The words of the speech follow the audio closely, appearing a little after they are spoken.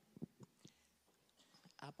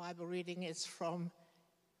Our Bible reading is from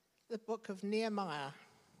the book of Nehemiah,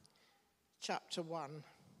 chapter 1,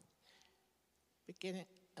 beginning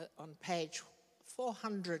on page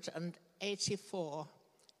 484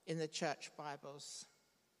 in the church Bibles.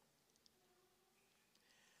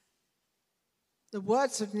 The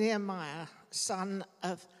words of Nehemiah, son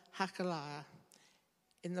of Hakaliah,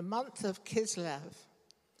 in the month of Kislev,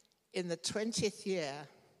 in the 20th year,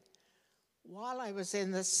 while I was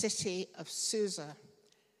in the city of Susa,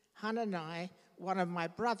 Hanani, one of my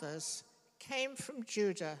brothers, came from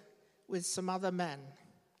Judah with some other men,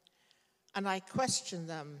 and I questioned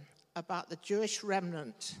them about the Jewish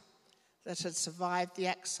remnant that had survived the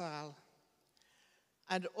exile,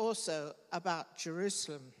 and also about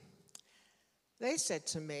Jerusalem. They said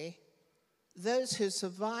to me, "Those who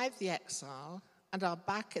survived the exile and are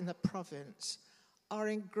back in the province are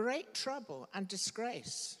in great trouble and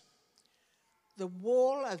disgrace. The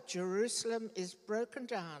wall of Jerusalem is broken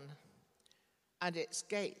down, and its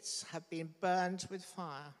gates have been burned with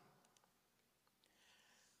fire."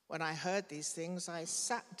 When I heard these things, I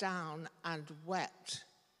sat down and wept.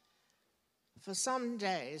 For some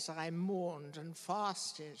days I mourned and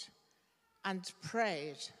fasted and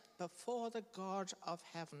prayed before the God of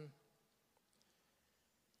heaven.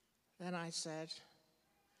 Then I said,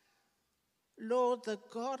 "Lord, the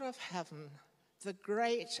God of heaven, the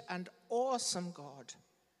great and awesome God,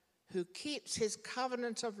 who keeps his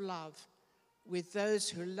covenant of love with those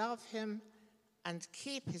who love him and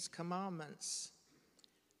keep his commandments,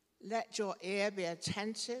 let your ear be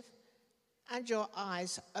attentive and your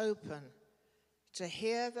eyes open to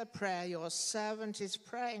hear the prayer your servant is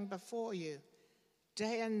praying before you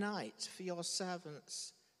day and night for your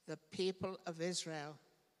servants, the people of Israel.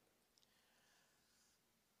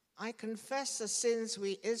 I confess the sins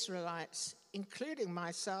we Israelites, including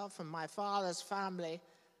myself and my father's family,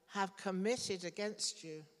 have committed against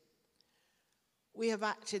you. We have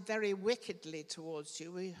acted very wickedly towards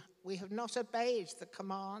you. We have not obeyed the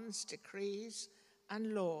commands, decrees,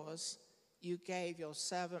 and laws you gave your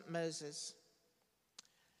servant Moses.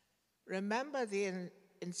 Remember the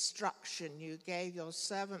instruction you gave your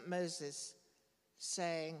servant Moses,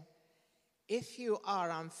 saying, 'If you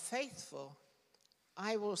are unfaithful,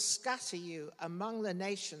 I will scatter you among the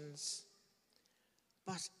nations.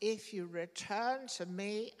 But if you return to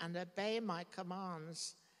me and obey my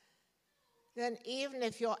commands, then even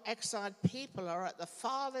if your exiled people are at the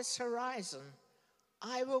farthest horizon,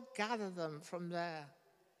 I will gather them from there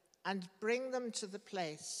and bring them to the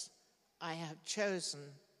place I have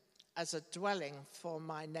chosen as a dwelling for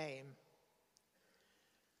my name.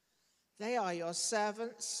 They are your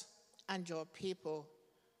servants and your people,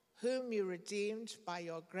 whom you redeemed by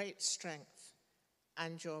your great strength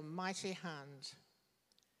and your mighty hand.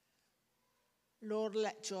 Lord,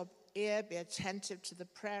 let your ear be attentive to the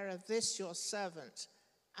prayer of this your servant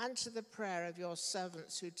and to the prayer of your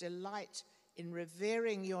servants who delight in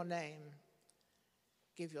revering your name.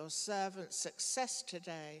 Give your servant success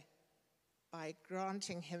today by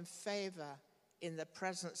granting him favor in the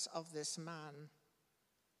presence of this man."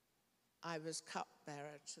 I was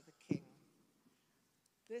cupbearer to the king.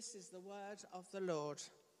 This is the word of the Lord.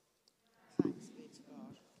 Thanks be to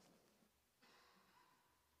God.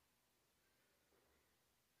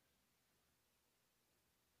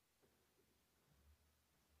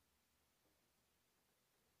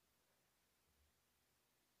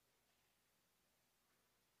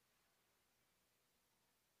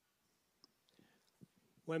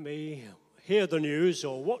 When we hear the news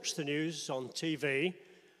or watch the news on TV,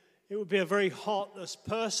 it would be a very heartless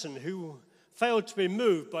person who failed to be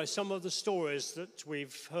moved by some of the stories that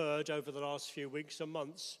we've heard over the last few weeks and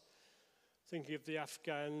months. Thinking of the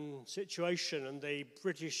Afghan situation and the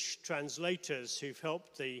British translators who've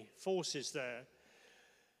helped the forces there.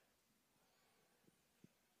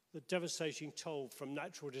 The devastating toll from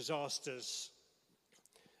natural disasters.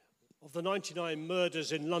 Of the 99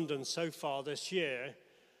 murders in London so far this year,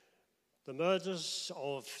 the murders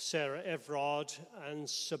of Sarah Everard and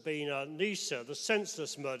Sabina Nisa, the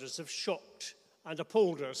senseless murders, have shocked and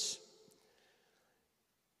appalled us.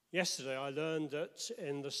 Yesterday I learned that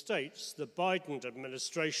in the States, the Biden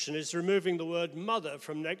administration is removing the word mother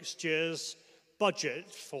from next year's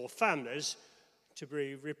budget for families to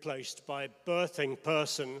be replaced by birthing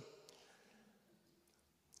person.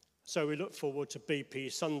 So we look forward to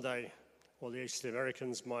BP Sunday, or the East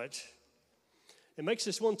Americans might. It makes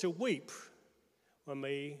us want to weep when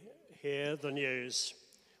we hear the news.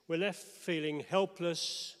 We're left feeling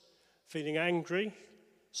helpless, feeling angry,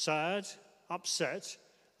 sad, upset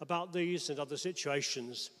about these and other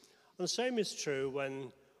situations. And the same is true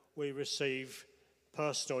when we receive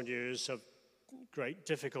personal news of great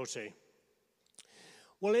difficulty.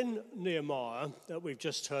 Well, in Nehemiah, that we've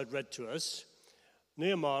just heard read to us,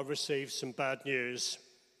 Nehemiah received some bad news.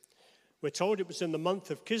 We're told it was in the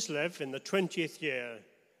month of Kislev in the 20th year,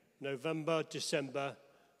 November, December,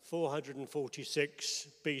 446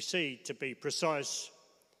 BC to be precise.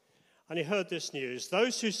 And he heard this news: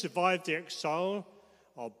 those who survived the exile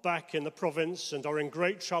are back in the province and are in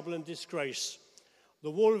great trouble and disgrace.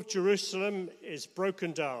 The wall of Jerusalem is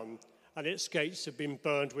broken down and its gates have been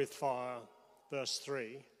burned with fire. Verse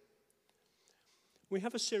 3. We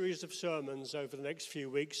have a series of sermons over the next few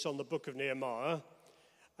weeks on the book of Nehemiah,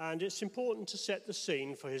 and it's important to set the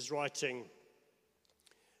scene for his writing.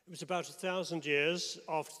 It was about 1,000 years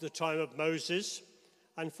after the time of Moses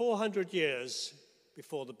and 400 years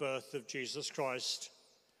before the birth of Jesus Christ.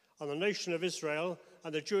 And the nation of Israel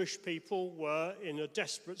and the Jewish people were in a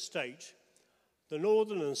desperate state. The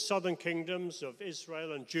northern and southern kingdoms of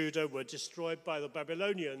Israel and Judah were destroyed by the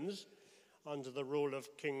Babylonians under the rule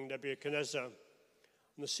of King Nebuchadnezzar.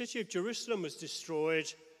 And the city of Jerusalem was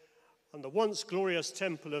destroyed, and the once glorious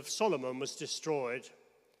temple of Solomon was destroyed.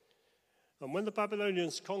 And when the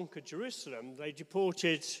Babylonians conquered Jerusalem, they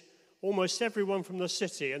deported almost everyone from the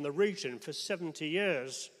city and the region for 70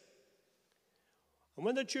 years. And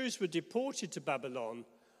when the Jews were deported to Babylon,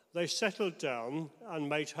 they settled down and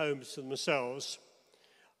made homes for themselves.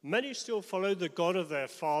 Many still followed the God of their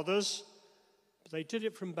fathers, but they did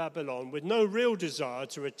it from Babylon with no real desire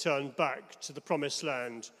to return back to the promised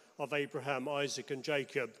land of Abraham, Isaac, and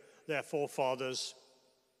Jacob, their forefathers.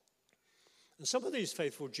 And some of these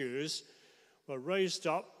faithful Jews were raised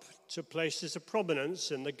up to places of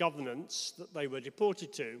prominence in the governance that they were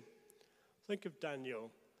deported to. Think of Daniel,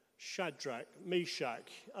 Shadrach, Meshach,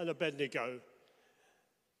 and Abednego.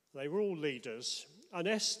 They were all leaders. And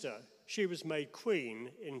Esther, she was made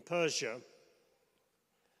queen in Persia.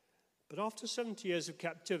 But after 70 years of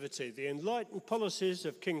captivity, the enlightened policies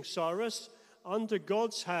of King Cyrus, under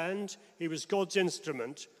God's hand, he was God's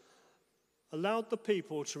instrument, allowed the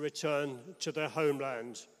people to return to their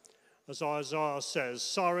homeland. As Isaiah says,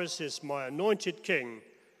 Cyrus is my anointed king.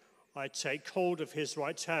 I take hold of his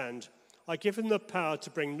right hand. I give him the power to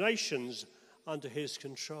bring nations under his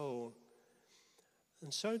control.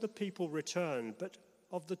 And so the people returned. But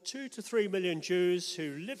of the 2 to 3 million Jews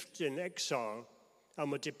who lived in exile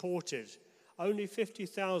and were deported, only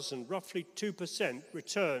 50,000, roughly 2%,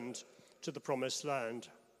 returned to the promised land.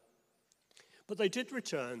 But they did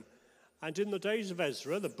return. And in the days of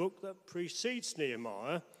Ezra, the book that precedes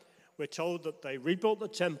Nehemiah, we're told that they rebuilt the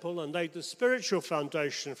temple and laid the spiritual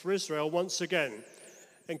foundation for Israel once again,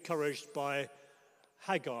 encouraged by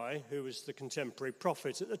Haggai, who was the contemporary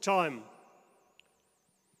prophet at the time.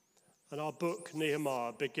 And our book,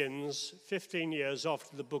 Nehemiah, begins 15 years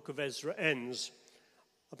after the book of Ezra ends,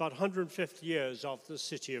 about 150 years after the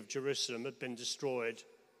city of Jerusalem had been destroyed.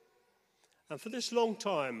 And for this long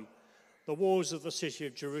time, the walls of the city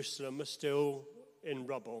of Jerusalem were still in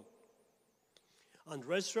rubble.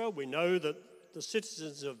 Under Ezra, we know that the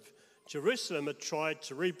citizens of Jerusalem had tried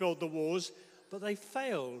to rebuild the walls, but they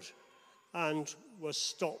failed and were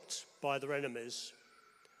stopped by their enemies.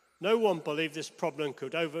 No one believed this problem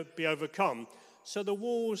could be overcome, so the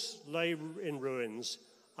walls lay in ruins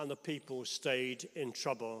and the people stayed in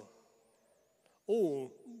trouble.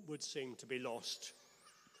 All would seem to be lost.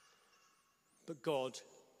 But God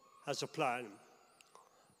has a plan.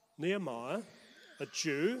 Nehemiah, a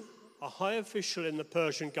Jew, a high official in the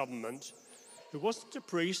Persian government, who wasn't a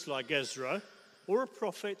priest like Ezra or a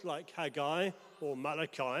prophet like Haggai or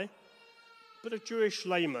Malachi, but a Jewish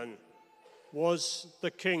layman, was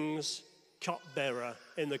the king's cupbearer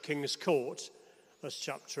in the king's court, as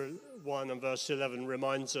chapter 1 and verse 11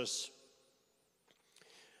 reminds us.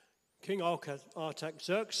 King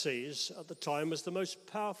Artaxerxes at the time was the most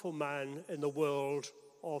powerful man in the world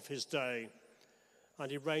of his day,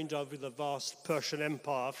 and he reigned over the vast Persian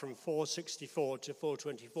Empire from 464 to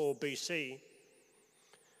 424 BC.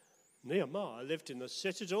 Nehemiah lived in the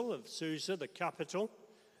citadel of Susa, the capital,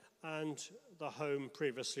 and the home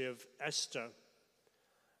previously of Esther.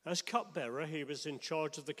 As cupbearer, he was in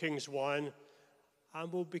charge of the king's wine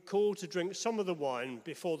and will be called to drink some of the wine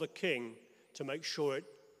before the king to make sure it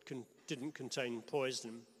didn't contain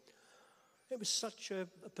poison. It was such a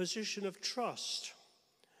position of trust,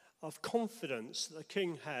 of confidence that the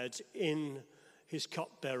king had in his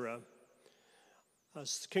cupbearer,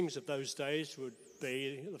 as the kings of those days would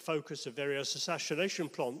be the focus of various assassination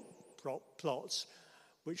plots,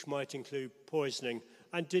 which might include poisoning,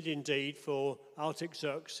 and did indeed for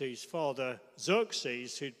Artaxerxes' father,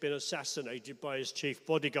 Xerxes, who'd been assassinated by his chief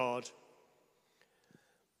bodyguard.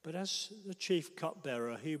 But as the chief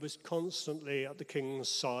cupbearer, he was constantly at the king's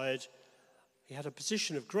side. He had a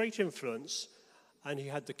position of great influence, and he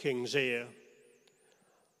had the king's ear.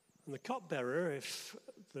 And the cupbearer, if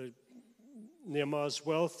Nehemiah's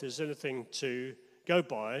wealth is anything to go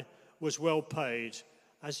by, was well paid,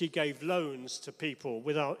 as he gave loans to people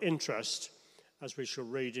without interest, as we shall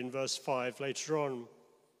read in verse 5 later on.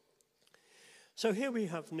 So here we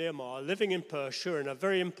have Nehemiah living in Persia in a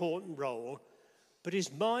very important role, but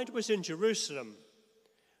his mind was in Jerusalem,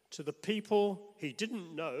 to the people he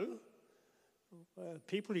didn't know,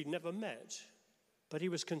 people he'd never met, but he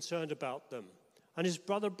was concerned about them. And his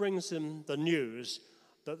brother brings him the news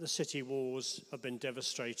that the city walls have been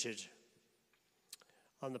devastated.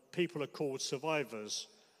 And the people are called survivors,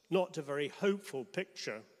 not a very hopeful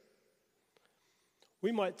picture.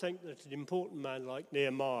 We might think that an important man like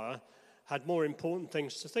Nehemiah had more important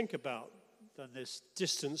things to think about than this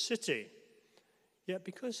distant city. Yet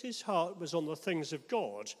because his heart was on the things of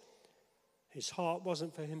God, his heart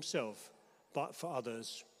wasn't for himself, but for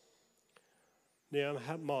others.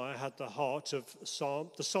 Nehemiah had the heart of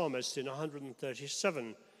the psalmist in 137.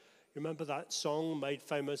 You remember that song made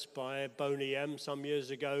famous by Boney M some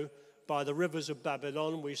years ago? By the rivers of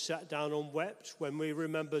Babylon, we sat down and wept when we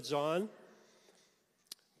remembered Zion.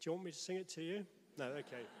 Do you want me to sing it to you? No,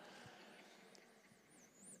 okay.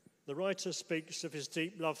 The writer speaks of his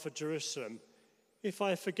deep love for Jerusalem. If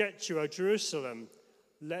I forget you, O Jerusalem,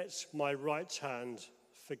 let my right hand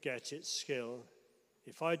forget its skill.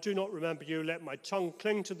 If I do not remember you, let my tongue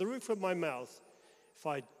cling to the roof of my mouth. If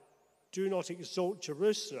I do not exalt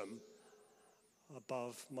Jerusalem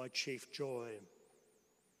above my chief joy.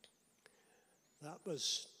 That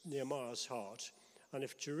was Nehemiah's heart. And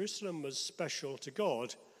if Jerusalem was special to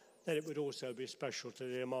God, then it would also be special to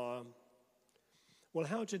Nehemiah. Well,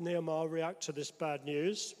 how did Nehemiah react to this bad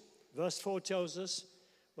news? Verse 4 tells us,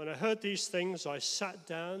 when I heard these things, I sat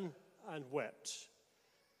down and wept.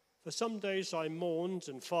 For some days I mourned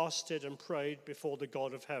and fasted and prayed before the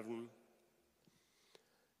God of heaven.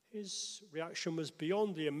 His reaction was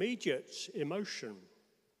beyond the immediate emotion.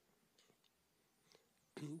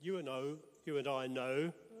 You and I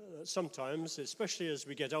know that sometimes, especially as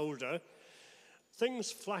we get older,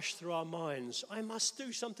 things flash through our minds. I must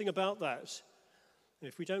do something about that.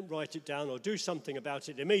 If we don't write it down or do something about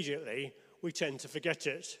it immediately, we tend to forget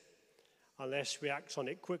it unless we act on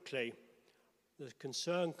it quickly. The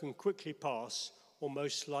concern can quickly pass or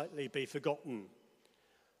most likely be forgotten.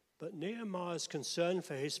 But Nehemiah's concern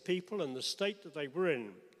for his people and the state that they were in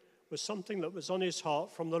was something that was on his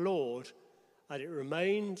heart from the Lord, and it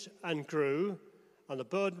remained and grew, and the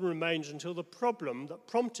burden remained until the problem that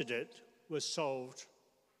prompted it was solved.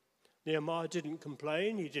 Nehemiah didn't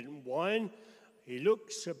complain, he didn't whine, he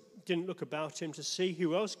didn't look about him to see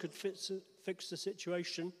who else could fix the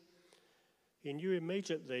situation. He knew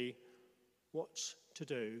immediately what to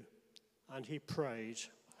do, and he prayed,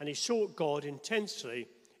 and he sought God intensely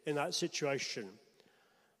in that situation,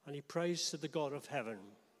 and he prays to the God of heaven.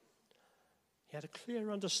 He had a clear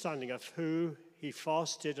understanding of who he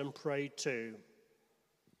fasted and prayed to.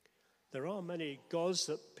 There are many gods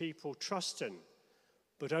that people trust in,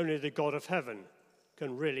 but only the God of heaven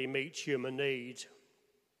can really meet human need.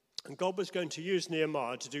 And God was going to use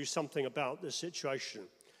Nehemiah to do something about this situation.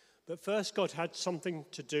 But first, God had something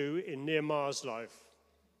to do in Nehemiah's life.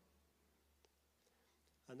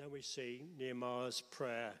 And then we see Nehemiah's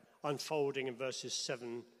prayer unfolding in verses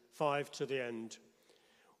 5 to the end.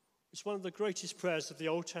 It's one of the greatest prayers of the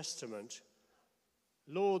Old Testament.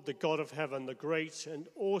 Lord, the God of heaven, the great and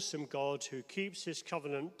awesome God who keeps his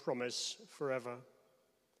covenant promise forever.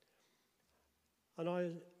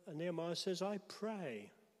 And Nehemiah says, I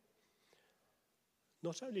pray.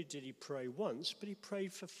 Not only did he pray once, but he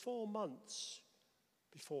prayed for 4 months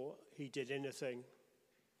before he did anything.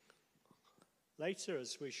 Later,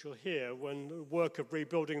 as we shall hear, when the work of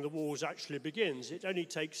rebuilding the walls actually begins, it only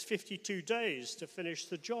takes 52 days to finish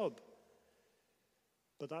the job.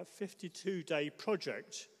 But that 52-day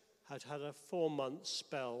project had had a 4-month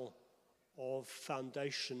spell of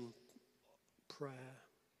foundation prayer.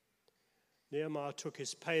 Nehemiah took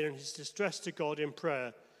his pain and his distress to God in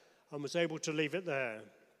prayer and was able to leave it there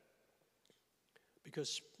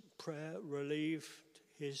because prayer relieved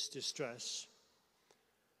his distress.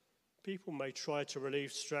 People may try to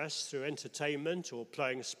relieve stress through entertainment or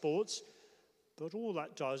playing sports, but all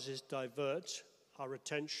that does is divert our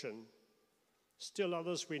attention. Still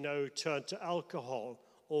others we know turn to alcohol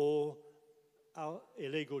or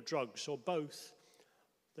illegal drugs or both,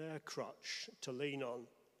 their crutch to lean on.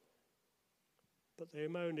 But they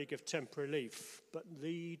may only give temporary relief, but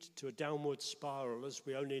lead to a downward spiral, as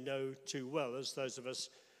we only know too well as those of us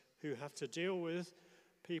who have to deal with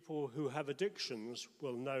people who have addictions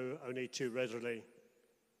will know only too readily.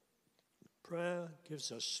 Prayer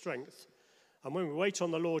gives us strength, and when we wait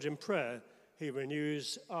on the Lord in prayer, he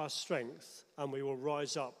renews our strength, and we will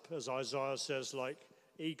rise up, as Isaiah says, like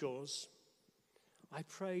eagles. I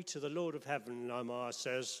pray to the Lord of heaven, Nehemiah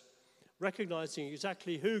says, recognizing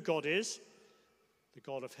exactly who God is, the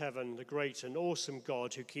God of heaven, the great and awesome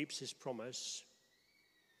God who keeps his promise.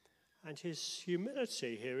 And his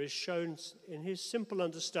humility here is shown in his simple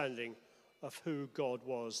understanding of who God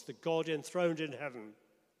was, the God enthroned in heaven.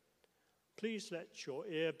 Please let your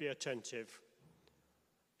ear be attentive,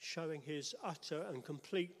 showing his utter and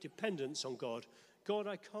complete dependence on God. God,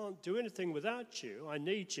 I can't do anything without you. I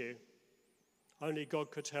need you. Only God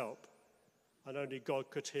could help, and only God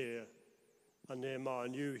could hear. And Nehemiah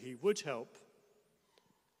knew he would help.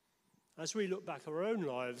 As we look back at our own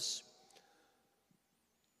lives,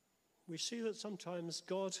 we see that sometimes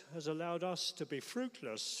God has allowed us to be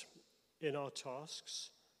fruitless in our tasks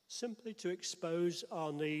simply to expose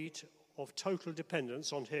our need of total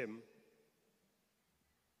dependence on him.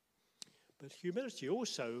 But humility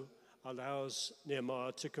also allows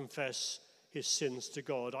Nehemiah to confess his sins to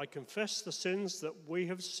God. I confess the sins that we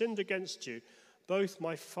have sinned against you. Both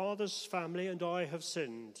my father's family and I have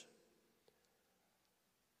sinned.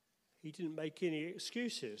 He didn't make any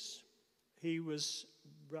excuses. He was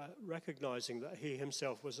recognizing that he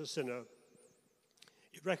himself was a sinner.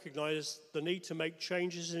 He recognized the need to make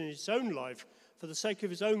changes in his own life for the sake of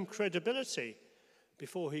his own credibility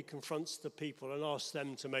before he confronts the people and asks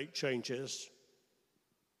them to make changes.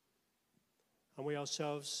 And we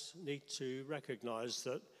ourselves need to recognize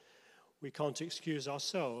that we can't excuse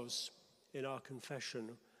ourselves in our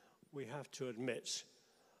confession. We have to admit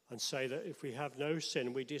and say that if we have no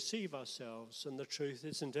sin, we deceive ourselves and the truth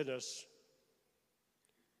isn't in us.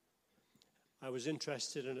 I was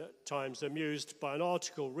interested and at times amused by an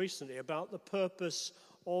article recently about the purpose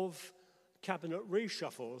of cabinet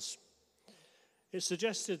reshuffles. It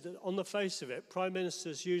suggested that on the face of it, prime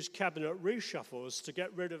ministers use cabinet reshuffles to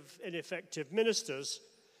get rid of ineffective ministers.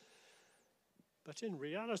 But in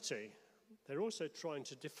reality, they're also trying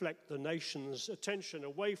to deflect the nation's attention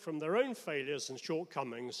away from their own failures and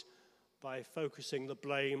shortcomings by focusing the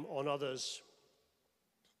blame on others.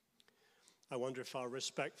 I wonder if our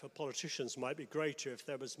respect for politicians might be greater if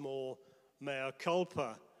there was more mea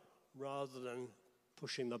culpa rather than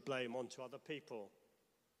pushing the blame onto other people.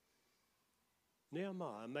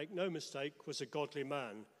 Nehemiah, make no mistake, was a godly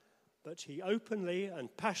man, but he openly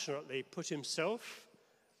and passionately put himself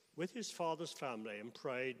with his father's family and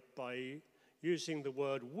prayed by using the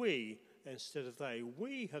word we instead of they.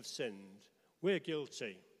 We have sinned. We're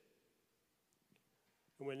guilty.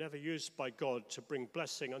 And we're never used by God to bring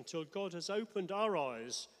blessing until God has opened our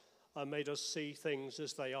eyes and made us see things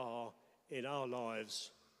as they are in our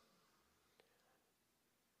lives.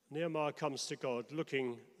 Nehemiah comes to God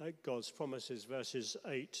looking at God's promises, verses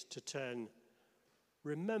 8 to 10.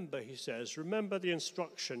 Remember, he says, remember the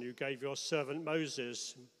instruction you gave your servant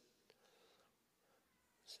Moses.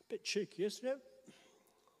 It's a bit cheeky, isn't it?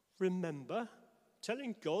 Remember,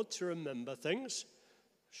 telling God to remember things.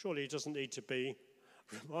 Surely he doesn't need to be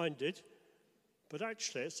reminded. But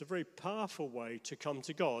actually, it's a very powerful way to come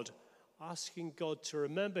to God, asking God to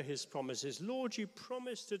remember his promises. Lord, you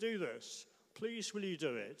promised to do this. Please, will you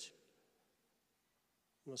do it?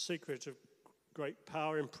 And the secret of great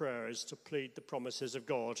power in prayer is to plead the promises of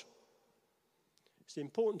God. It's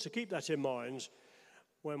important to keep that in mind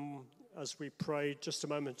when, as we prayed just a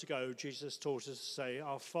moment ago, Jesus taught us to say,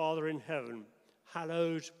 Our Father in heaven,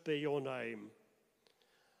 hallowed be your name.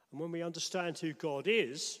 And when we understand who God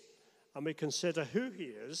is and we consider who he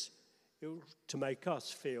is, it will to make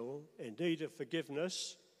us feel in need of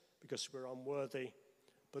forgiveness because we're unworthy,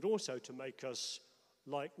 but also to make us,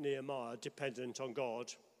 like Nehemiah, dependent on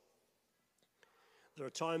God. There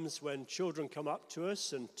are times when children come up to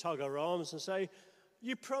us and tug our arms and say,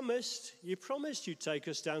 you promised you'd take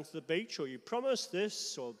us down to the beach, or you promised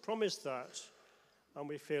this or promised that, and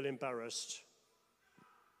we feel embarrassed.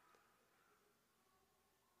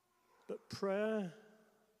 But prayer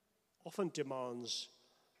often demands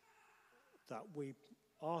that we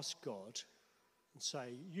ask God and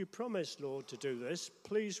say, you promised, Lord, to do this.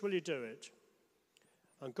 Please, will you do it?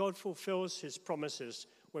 And God fulfills his promises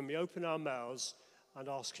when we open our mouths and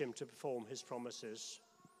ask him to perform his promises.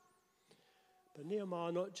 But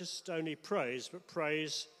Nehemiah not just only prays, but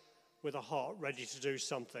prays with a heart ready to do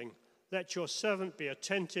something. Let your servant be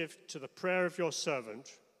attentive to the prayer of your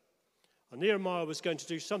servant. And Nehemiah was going to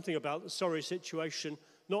do something about the sorry situation,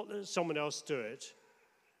 not let someone else do it.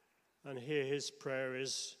 And here his prayer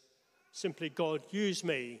is simply, God, use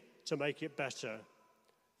me to make it better.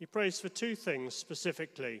 He prays for two things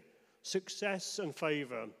specifically: success and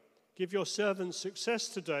favour. Give your servant success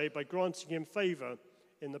today by granting him favour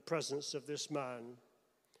in the presence of this man.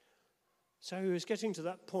 So he was getting to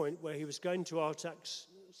that point where he was going to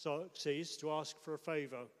Artaxerxes to ask for a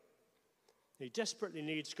favour. He desperately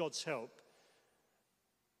needs God's help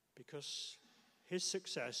because his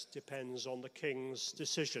success depends on the king's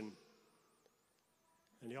decision.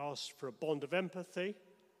 And he asked for a bond of empathy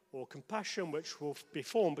or compassion which will be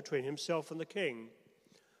formed between himself and the king.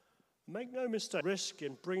 Make no mistake, the risk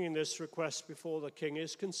in bringing this request before the king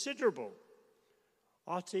is considerable.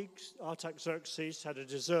 Artaxerxes had a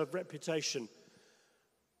deserved reputation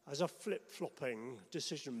as a flip-flopping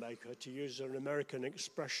decision maker, to use an American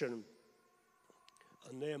expression.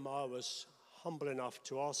 And Nehemiah was humble enough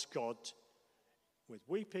to ask God, with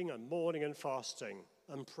weeping and mourning and fasting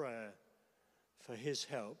and prayer, for his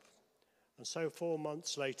help. And so 4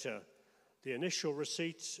 months later,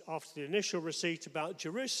 after the initial receipt about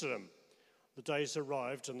Jerusalem, the days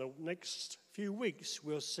arrived, and the next few weeks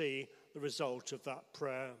we'll see the result of that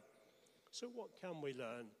prayer. So what can we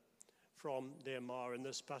learn from Nehemiah in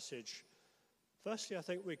this passage? Firstly, I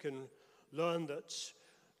think we can learn that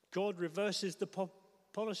God reverses the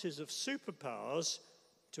policies of superpowers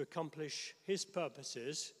to accomplish his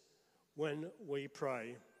purposes when we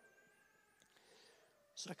pray.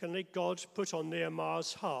 Secondly, God put on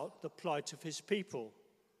Nehemiah's heart the plight of his people.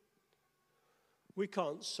 We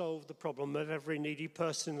can't solve the problem of every needy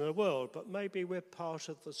person in the world, but maybe we're part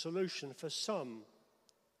of the solution for some.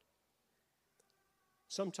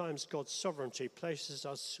 Sometimes God's sovereignty places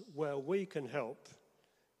us where we can help.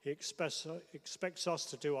 He expects us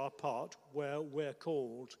to do our part where we're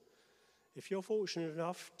called. If you're fortunate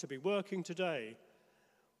enough to be working today,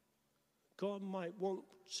 God might want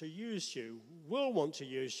to use you, will want to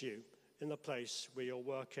use you in the place where you're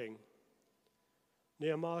working.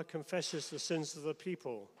 Nehemiah confesses the sins of the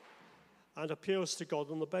people and appeals to God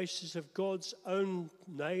on the basis of God's own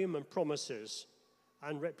name and promises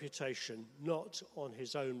and reputation, not on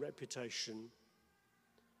his own reputation.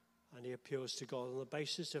 And he appeals to God on the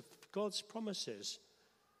basis of God's promises.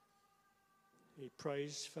 He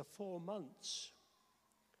prays for 4 months.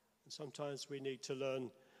 And sometimes we need to learn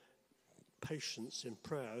patience in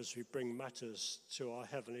prayer as we bring matters to our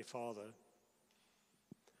Heavenly Father.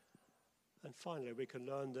 And finally, we can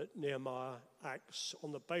learn that Nehemiah acts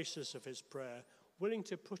on the basis of his prayer, willing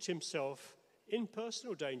to put himself in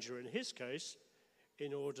personal danger, in his case,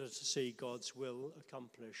 in order to see God's will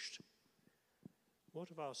accomplished. What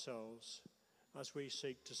of ourselves as we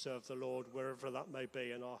seek to serve the Lord wherever that may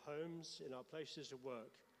be, in our homes, in our places of work?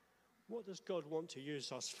 What does God want to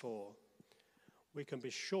use us for? We can be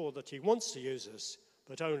sure that he wants to use us,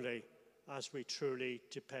 but only as we truly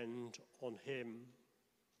depend on him.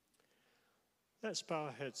 Let's bow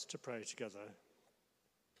our heads to pray together.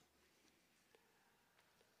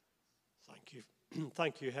 Thank you.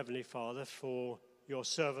 Thank you, Heavenly Father, for your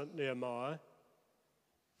servant Nehemiah,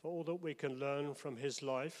 for all that we can learn from his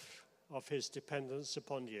life, of his dependence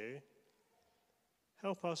upon you.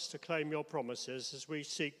 Help us to claim your promises as we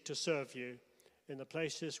seek to serve you in the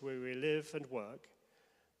places where we live and work,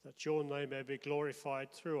 that your name may be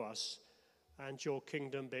glorified through us and your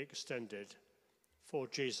kingdom be extended. For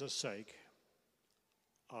Jesus' sake.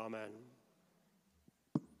 Amen.